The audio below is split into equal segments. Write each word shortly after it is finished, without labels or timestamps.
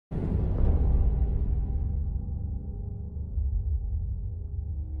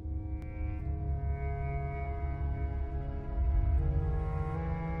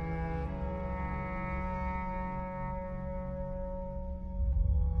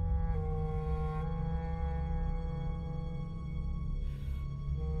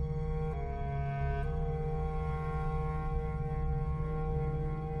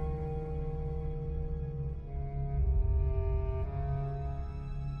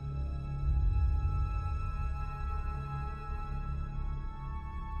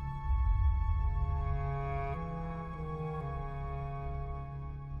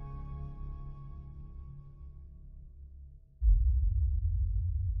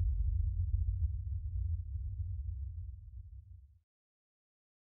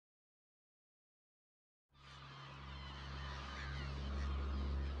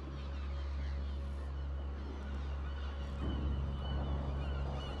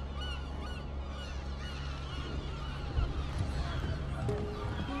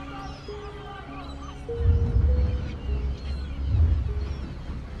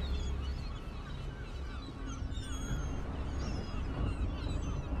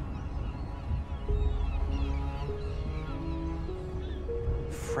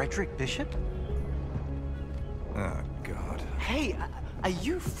Frederick Bishop? Oh, God. Hey, are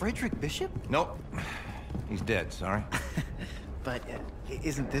you Frederick Bishop? Nope. He's dead, sorry. But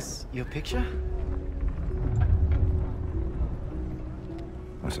isn't this your picture?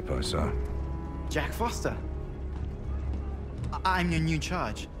 I suppose so. Jack Foster. I'm your new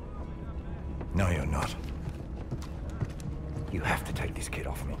charge. No, you're not. You have to take this kid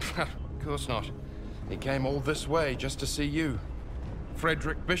off me. Of course not. He came all this way just to see you.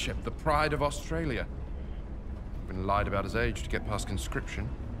 Frederick Bishop, the pride of Australia. Been lied about his age to get past conscription.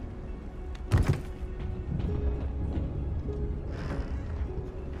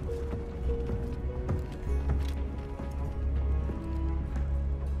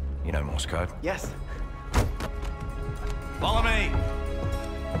 You know Morse code? Yes. Follow me!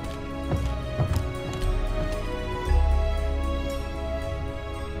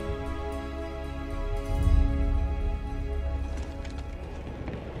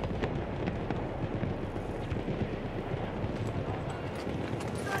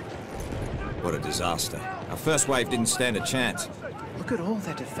 What a disaster. Our first wave didn't stand a chance. Look at all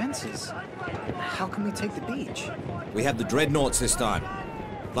their defenses. How can we take the beach? We have the dreadnoughts this time.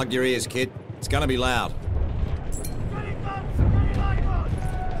 Plug your ears, kid. It's gonna be loud.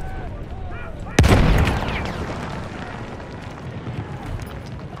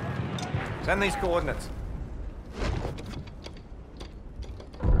 Send these coordinates.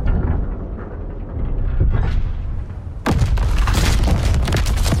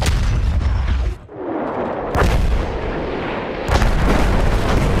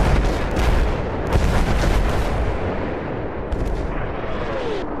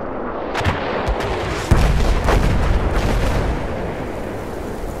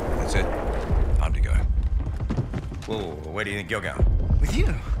 Where do you think you're going? With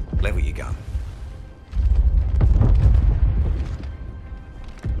you? Level your gun.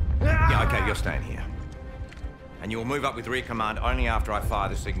 Yeah, okay, you're staying here. And you will move up with rear command only after I fire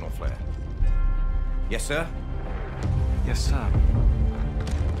the signal flare. Yes, sir? Yes, sir.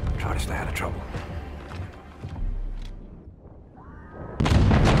 Try to stay out of trouble.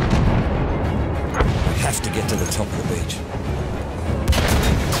 We have to get to the top of the beach.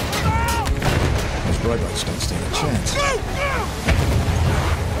 Those roadways don't stand a chance.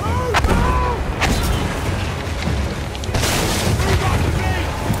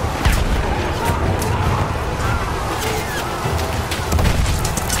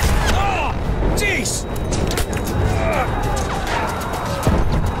 Jeez!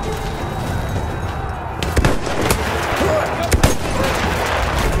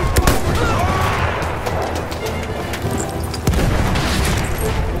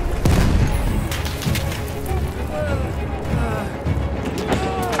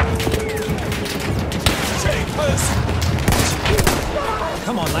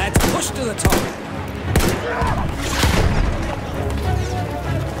 Come on, lads, push to the top.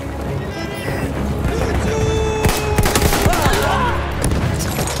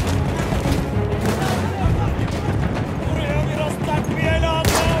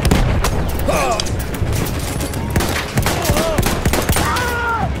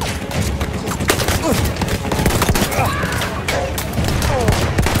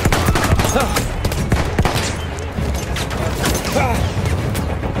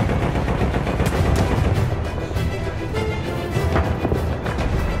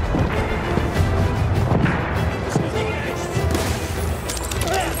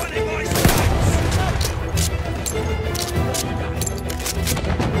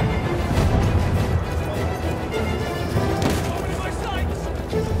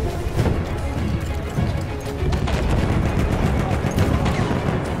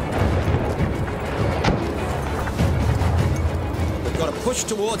 Push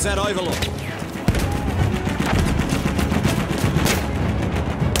towards that overlook.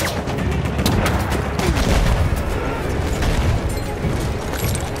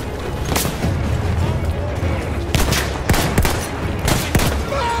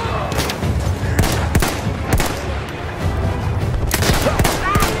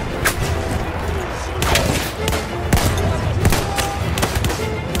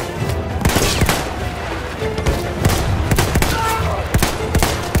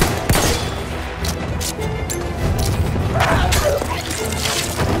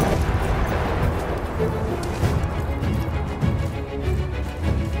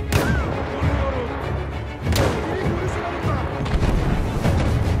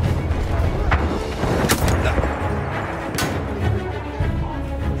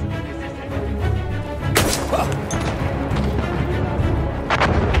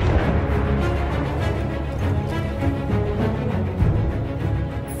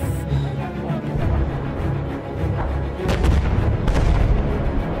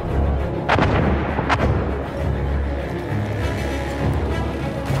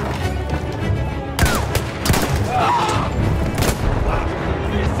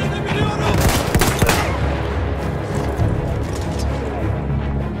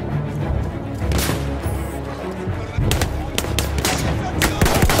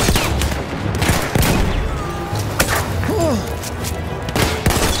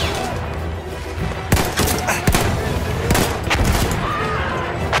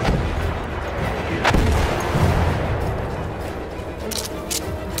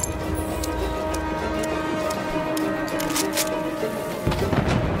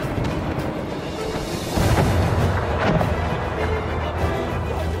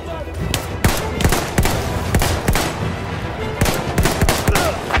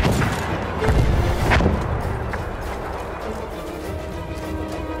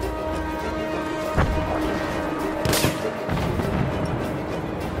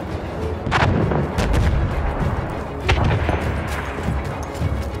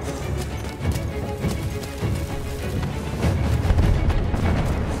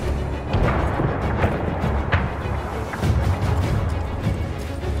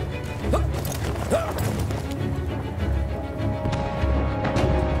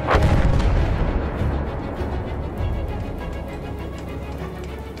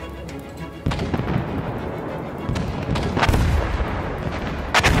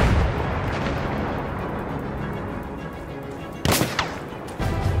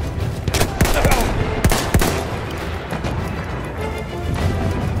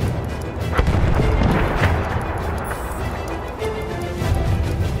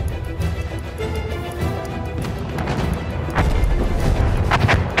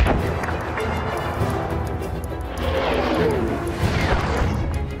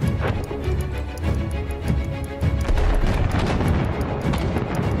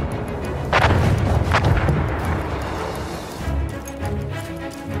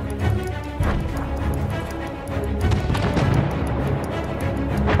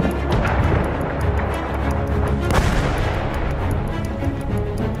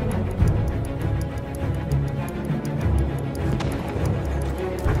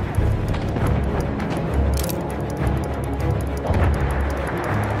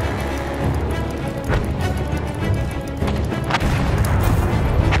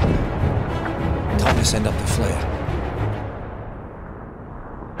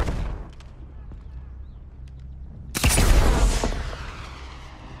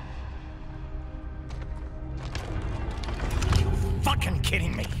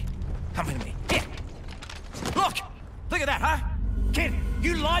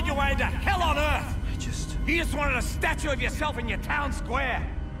 You lied your way into hell on earth! I You just wanted a statue of yourself in your town square!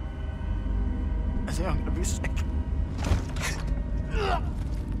 think I'm gonna be sick.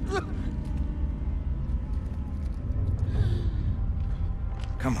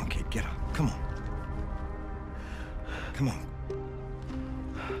 Come on, kid, get up. Come on. Come on.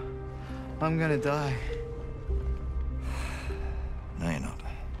 I'm gonna die. No, you're not.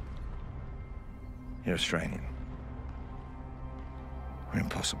 You're Australian. We're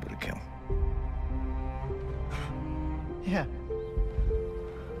impossible to kill. Yeah.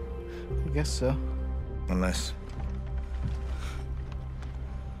 I guess so. Unless...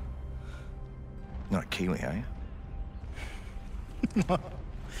 Not a Kiwi, are you?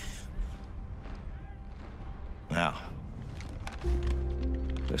 Now,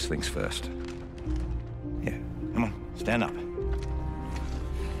 first things first. Yeah, come on, stand up.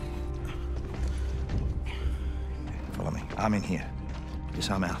 Follow me. Arm in here. Just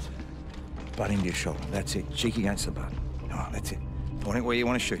arm out. Butt into your shoulder. That's it. Cheek against the butt. All right, that's it. Point it where you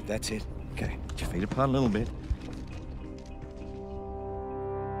want to shoot. That's it. Okay. Get your feet apart a little bit.